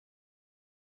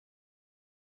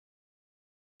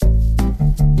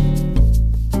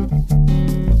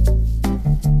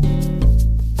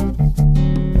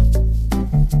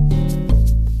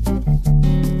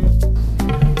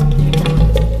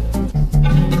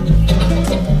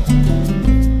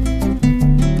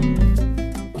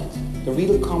The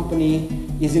Riedel company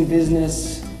is in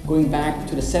business going back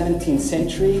to the 17th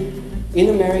century. In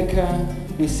America,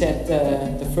 we set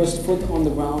the first foot on the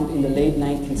ground in the late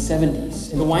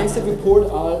 1970s. And the wines that we poured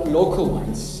are local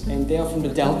wines, and they are from the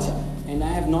Delta. And I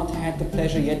have not had the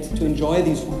pleasure yet to enjoy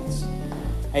these wines.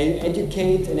 I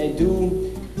educate and I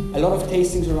do a lot of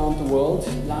tastings around the world.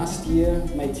 Last year,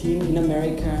 my team in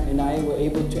America and I were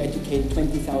able to educate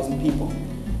 20,000 people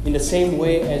in the same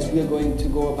way as we are going to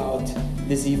go about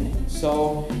this evening.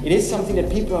 So it is something that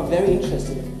people are very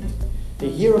interested in. They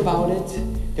hear about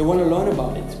it, they want to learn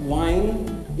about it.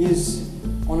 Wine is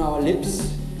on our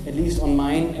lips, at least on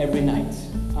mine, every night.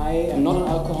 I am not an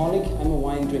alcoholic, I'm a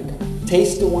wine drinker.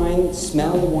 Taste the wine,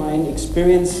 smell the wine,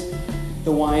 experience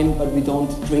the wine, but we don't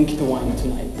drink the wine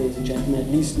tonight, ladies and gentlemen, at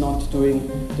least not during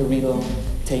the Riedel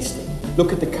tasting.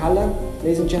 Look at the color,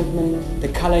 ladies and gentlemen, the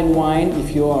color in wine.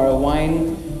 If you are a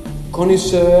wine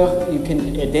connoisseur, you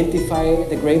can identify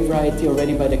the grape variety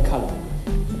already by the color.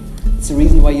 It's the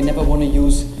reason why you never want to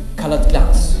use colored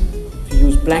glass. If you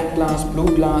use black glass,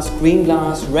 blue glass, green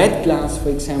glass, red glass, for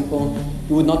example,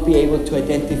 you would not be able to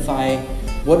identify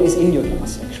what is in your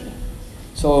glass actually.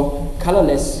 So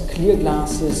colorless, clear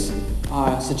glasses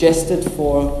are suggested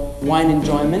for wine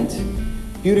enjoyment.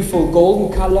 Beautiful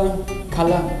golden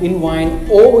color in wine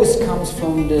always comes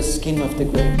from the skin of the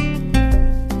grape.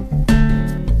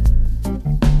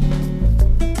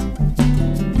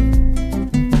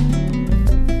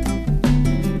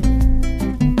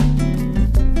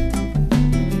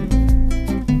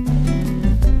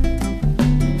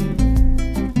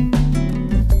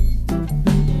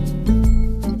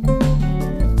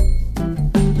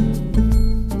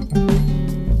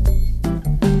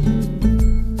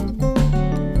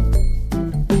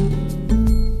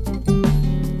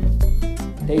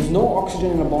 There is no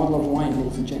oxygen in a bottle of wine,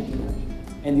 ladies and gentlemen.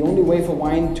 And the only way for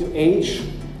wine to age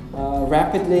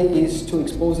rapidly is to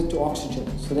expose it to oxygen.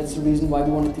 So that's the reason why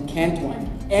we want to decant wine.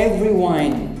 Every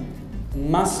wine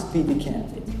must be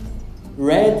decanted.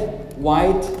 Red,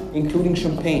 white, including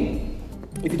champagne.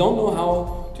 If you don't know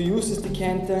how to use this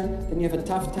decanter, then you have a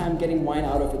tough time getting wine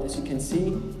out of it. As you can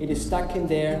see, it is stuck in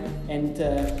there, and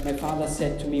my father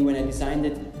said to me when I designed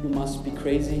it, "You must be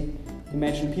crazy."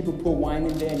 Imagine people pour wine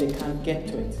in there and they can't get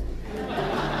to it.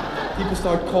 People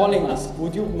start calling us,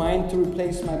 "Would you mind to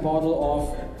replace my bottle of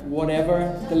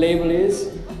whatever the label is?"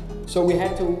 So we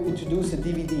had to introduce a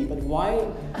DVD. But why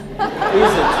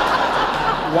is it?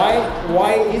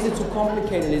 Why is it so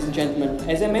complicated, ladies and gentlemen?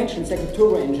 As I mentioned, it's like a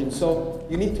turbo engine, so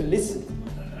you need to listen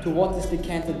to what this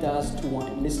decanter does to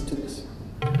wine. Listen to this.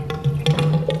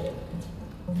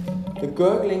 The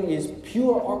gurgling is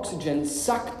pure oxygen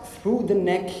sucked through the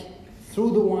neck,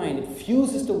 through the wine. It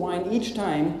fuses the wine each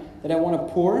time that I want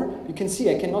to pour. You can see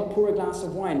I cannot pour a glass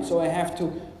of wine, so I have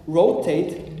to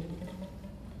rotate,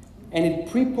 and it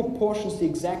pre-proportions the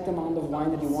exact amount of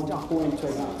wine that you want to pour into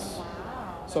a glass.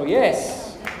 So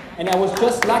yes, and I was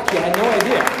just lucky, I had no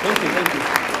idea. Thank you, thank you.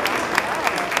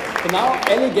 So now,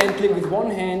 elegantly with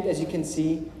one hand, as you can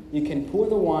see, you can pour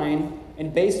the wine,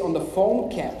 and based on the foam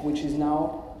cap, which is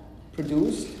now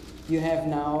produced, you have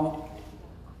now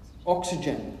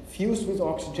oxygen, fused with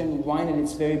oxygen, wine at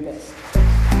its very best.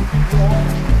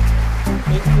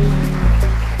 Thank you.